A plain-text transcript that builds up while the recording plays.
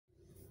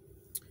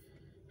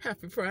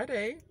Happy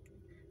Friday.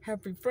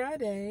 Happy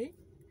Friday.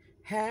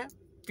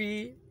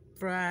 Happy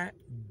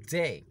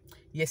Friday.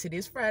 Yes, it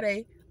is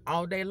Friday.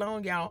 All day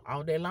long, y'all.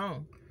 All day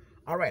long.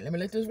 All right, let me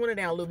let this window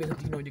down a little bit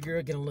because, your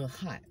girl getting a little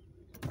hot.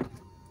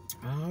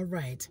 All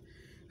right.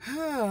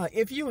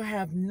 If you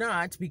have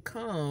not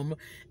become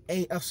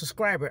a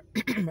subscriber,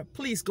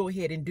 please go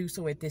ahead and do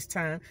so at this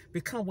time.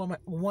 Become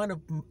one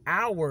of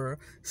our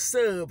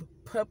sub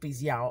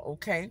puppies, y'all.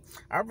 Okay.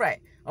 All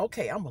right.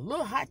 Okay. I'm a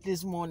little hot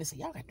this morning, so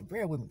y'all got to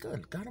bear with me.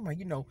 Good God,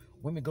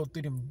 women go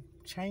through them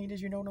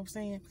changes. You know what I'm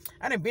saying?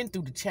 I done been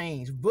through the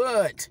change,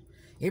 but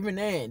every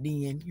now and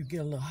then you get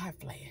a little hot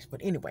flash.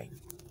 But anyway,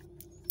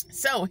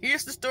 so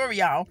here's the story,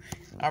 y'all.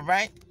 All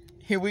right.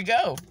 Here we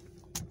go.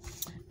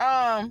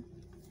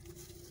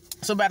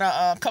 So about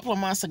a couple of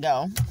months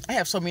ago, I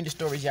have so many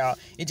stories, y'all.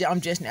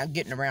 I'm just now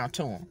getting around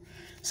to them.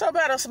 So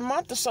about a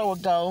month or so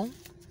ago,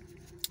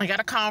 I got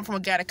a call from a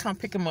guy to come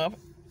pick him up,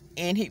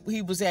 and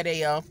he was at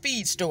a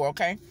feed store.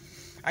 Okay,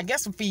 I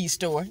guess a feed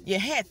store. You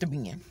had to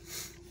be in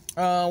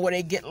where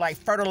they get like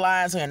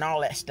fertilizer and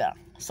all that stuff.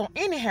 So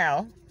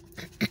anyhow,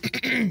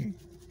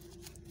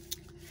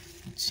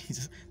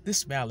 Jesus, this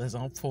smell is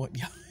on point,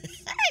 y'all.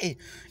 Hey,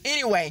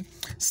 anyway,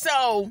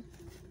 so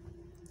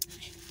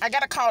I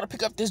got a call to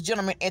pick up this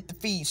gentleman at the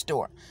feed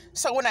store.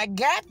 So when I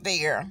got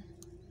there,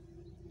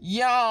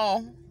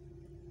 y'all,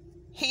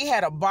 he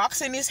had a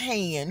box in his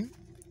hand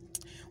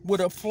with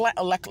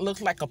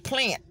looked like a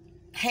plant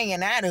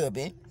hanging out of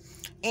it.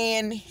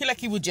 And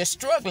he was just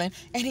struggling.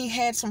 And he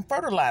had some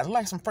fertilizer,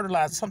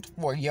 something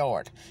for a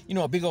yard.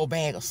 A big old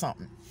bag or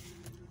something.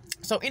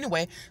 So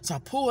anyway, I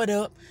pulled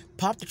up,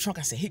 popped the trunk.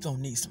 I said, he gonna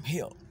need some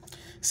help.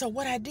 So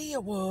what I did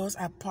was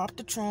I popped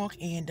the trunk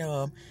and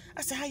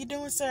I said, how you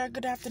doing, sir?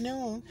 Good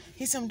afternoon.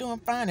 He said, I'm doing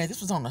fine. And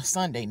this was on a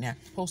Sunday now.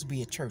 Supposed to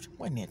be at church.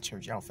 Wasn't at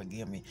church. Y'all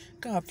forgive me.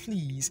 God,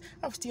 please.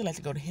 I would still like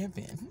to go to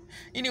heaven.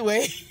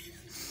 Anyway,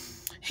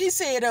 he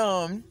said,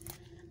 and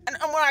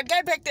when I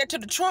got back there to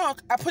the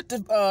trunk, I put the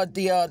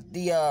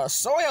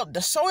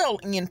soil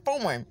in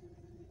form.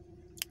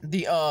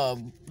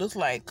 Looks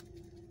like,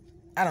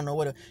 I don't know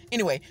what.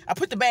 Anyway, I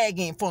put the bag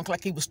in for him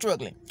like he was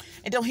struggling.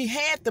 And then he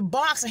had the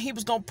box and he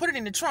was going to put it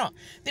in the trunk.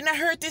 Then I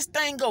heard this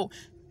thing go,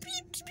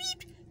 beep, beep,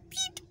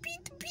 beep, beep,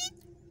 beep,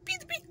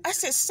 beep, beep. I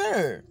said,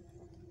 sir,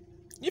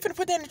 you finna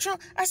put that in the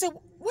trunk? I said,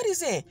 what is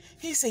that?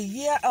 He said,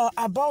 yeah,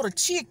 I bought a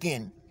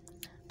chicken.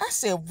 I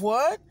said,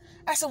 what?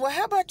 I said, well,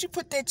 how about you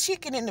put that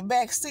chicken in the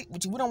back seat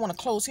with you? We don't want to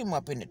close him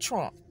up in the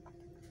trunk.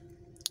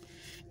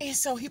 And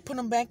so he put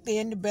him back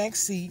there in the back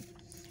seat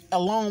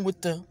along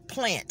with the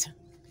plant.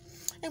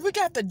 And we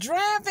got the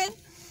driving,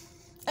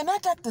 and I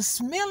got the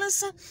smelling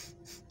some.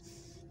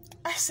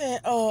 I said,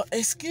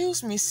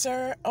 excuse me,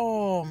 sir,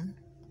 your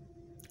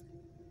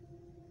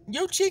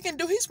chicken,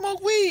 do he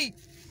smoke weed?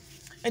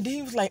 And then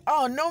he was like,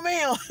 oh, no,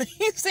 ma'am.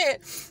 He said,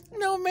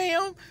 no,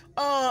 ma'am,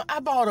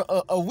 I bought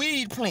a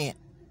weed plant.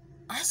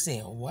 I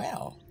said,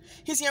 wow.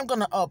 He said, I'm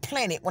gonna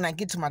plant it when I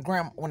get at my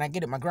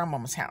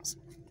grandmama's house.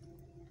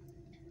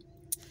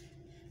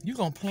 You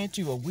gonna plant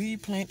you a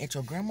weed plant at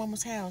your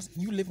grandmama's house?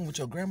 You living with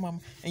your grandmama?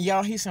 And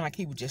y'all, he sounded like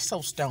he was just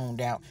so stoned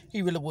out.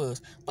 He really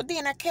was. But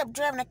then I kept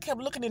driving. I kept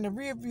looking in the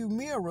rearview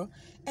mirror.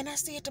 And I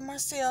said to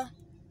myself,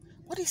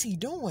 what is he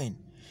doing?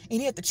 And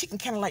he had the chicken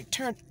kind of like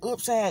turned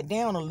upside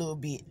down a little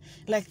bit.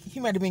 Like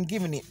he might have been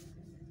giving it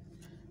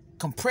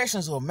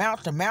compressions or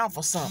mouth to mouth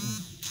or something.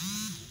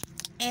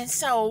 And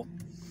so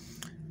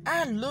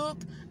I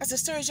looked. I said,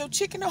 sir, is your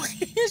chicken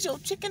okay? Is your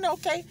chicken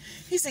okay?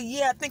 He said,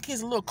 yeah, I think he's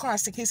a little car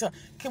sick. He said,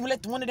 can we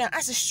let the window down? I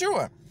said,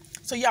 sure.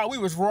 So, y'all, we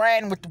was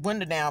riding with the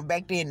window down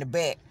back there in the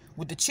back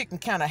with the chicken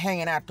kind of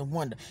hanging out the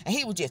window. And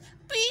he was just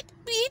beat,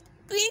 beat,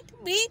 beat,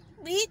 beat,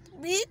 beat,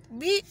 beat,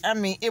 beat. I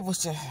mean, it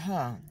was just,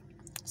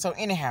 So,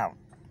 anyhow,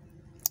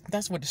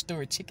 that's where the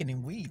story chicken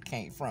and weed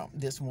came from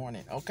this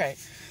morning, okay?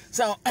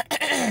 So,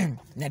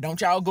 now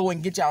don't y'all go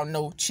and get y'all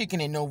no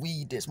chicken and no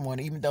weed this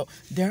morning, even though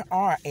there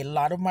are a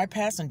lot of my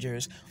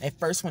passengers. At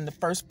first, when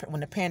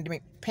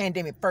the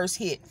pandemic first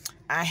hit,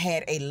 I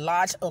had a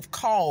lot of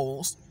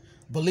calls,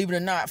 believe it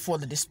or not, for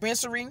the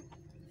dispensary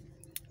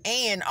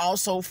and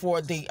also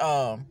for the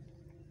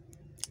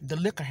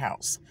liquor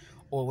house,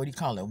 or what do you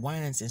call it,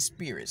 wines and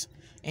spirits.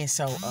 And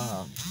so,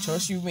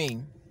 trust you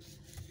me,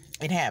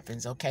 it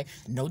happens, okay?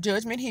 No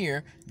judgment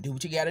here. Do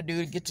what you got to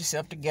do to get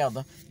yourself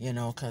together,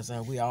 because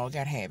we all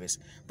got habits.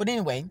 But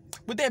anyway,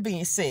 with that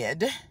being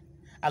said,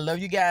 I love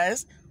you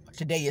guys.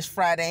 Today is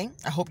Friday.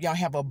 I hope y'all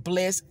have a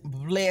blessed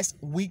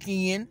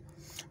weekend.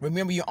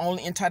 Remember, you're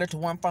only entitled to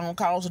one phone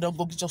call, so don't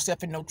go get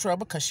yourself in no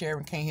trouble because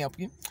Sharon can't help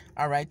you.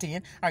 All right,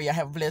 then. All right, y'all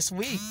have a blessed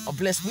week, a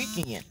blessed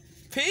weekend.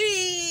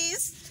 Peace.